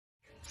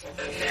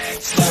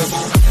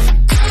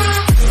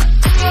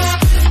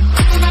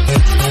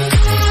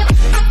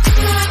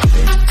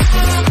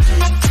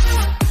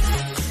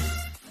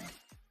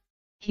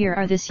Here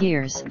are this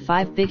year's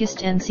 5 biggest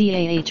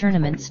NCAA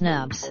tournament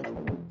snubs.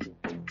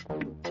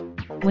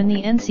 When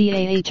the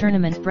NCAA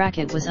tournament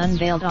bracket was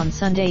unveiled on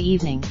Sunday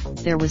evening,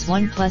 there was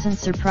one pleasant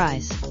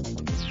surprise.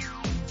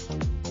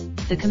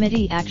 The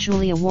committee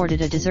actually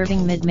awarded a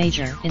deserving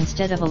mid-major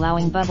instead of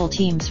allowing bubble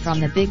teams from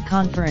the big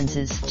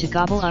conferences to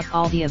gobble up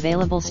all the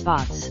available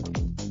spots.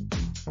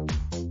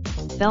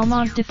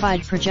 Belmont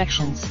defied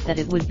projections that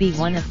it would be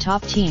one of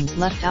top teams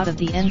left out of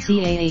the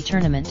NCAA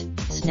tournament,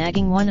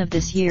 snagging one of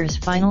this year's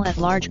final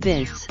at-large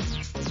bids.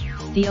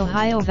 The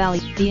Ohio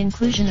Valley, the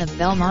inclusion of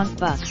Belmont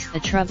bucks a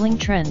troubling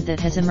trend that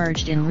has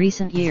emerged in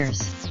recent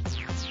years.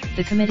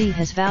 The committee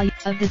has valued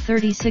of the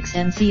 36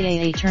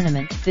 NCAA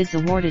tournament bids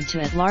awarded to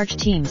at-large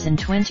teams in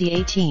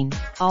 2018,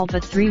 all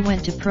but 3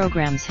 went to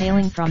programs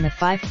hailing from the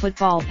 5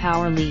 football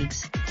power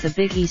leagues, the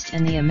Big East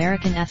and the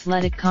American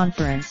Athletic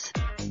Conference.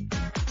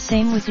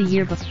 Same with the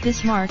year before.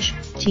 This March,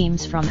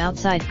 teams from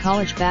outside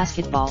college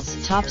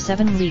basketball's top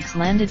 7 leagues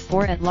landed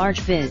 4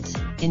 at-large bids,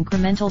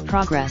 incremental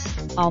progress,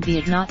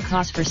 albeit not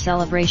cause for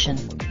celebration.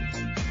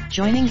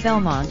 Joining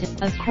Belmont,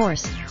 of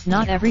course,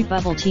 not every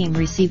bubble team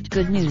received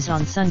good news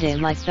on Sunday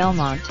like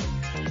Belmont.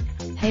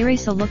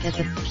 Here's a look at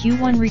the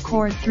Q1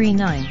 record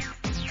 3-9,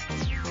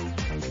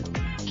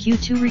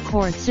 Q2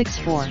 record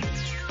 6-4.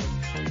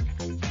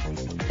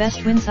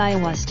 Best wins: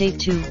 Iowa State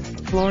 2,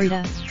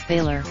 Florida,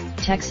 Baylor,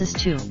 Texas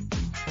 2.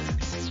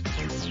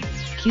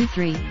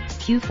 Q3,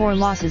 Q4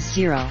 losses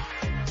 0.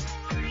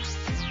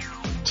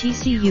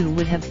 TCU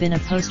would have been a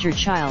poster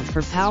child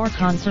for power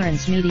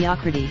conference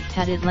mediocrity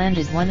had it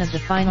landed one of the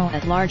final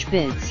at-large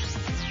bids.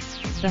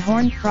 The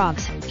Horned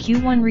Frogs,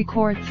 Q1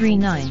 record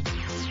 3-9.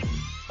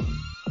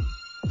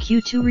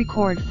 Q2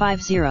 record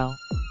 5-0.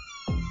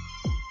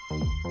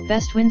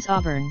 Best wins: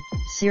 Auburn,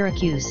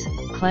 Syracuse,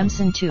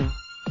 Clemson 2.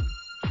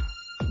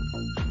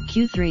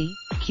 Q3,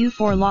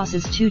 Q4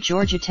 losses to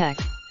Georgia Tech,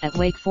 at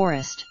Wake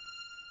Forest.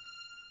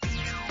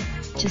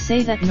 To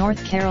say that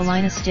North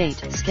Carolina State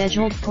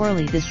scheduled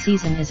poorly this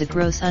season is a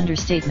gross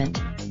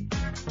understatement.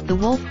 The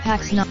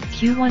Wolfpack's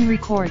Q1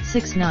 record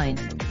 6-9.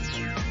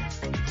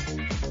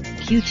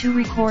 Q2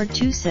 record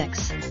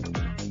 2-6.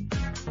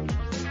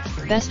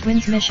 Best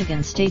wins: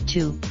 Michigan State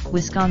 2,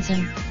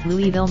 Wisconsin,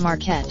 Louisville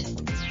Marquette.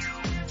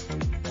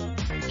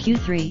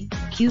 Q3,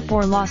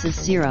 Q4 losses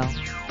 0.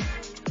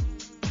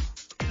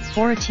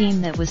 For a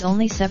team that was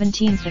only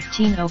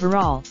 17-15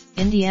 overall,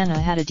 Indiana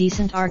had a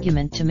decent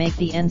argument to make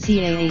the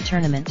NCAA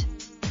tournament.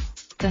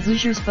 The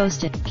Hoosiers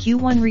boasted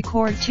Q1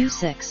 record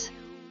 2-6.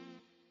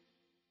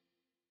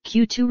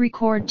 Q2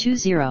 record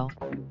 2-0.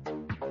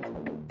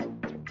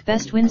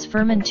 Best wins: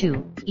 Furman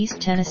 2,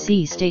 East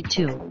Tennessee State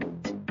 2.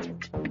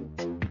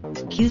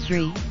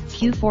 Q3,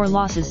 Q4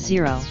 losses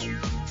 0.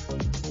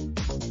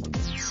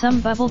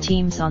 Some bubble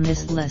teams on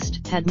this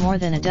list had more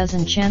than a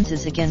dozen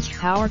chances against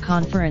power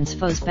conference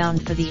foes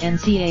bound for the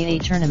NCAA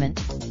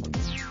tournament.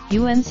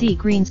 UNC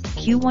Green's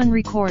Q1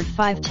 record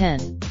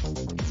 5-10.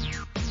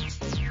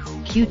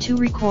 Q2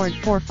 record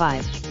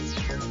 4-5.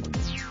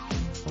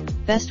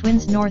 Best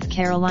wins: North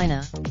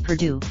Carolina,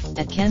 Purdue,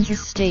 at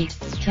Kansas State,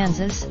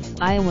 Kansas,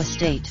 Iowa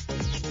State.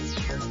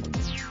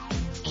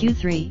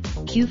 Q3,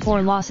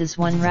 Q4 losses: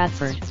 1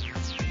 Radford.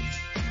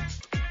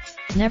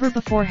 Never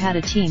before had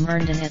a team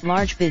earned an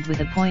at-large bid with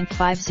a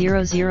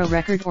 .500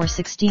 record or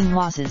 16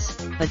 losses,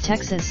 but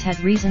Texas had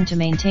reason to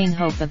maintain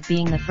hope of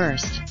being the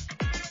first.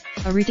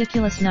 A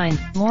ridiculous 9.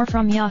 More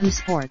from Yahoo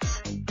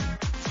Sports.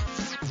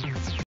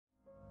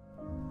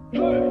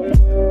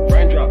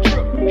 Raindrop,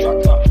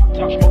 drop top,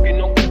 smoking,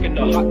 no cooking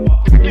the hot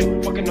pot.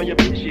 Fucking on your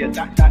bitch, yeah,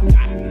 that.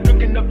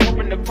 Looking up,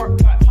 open the park,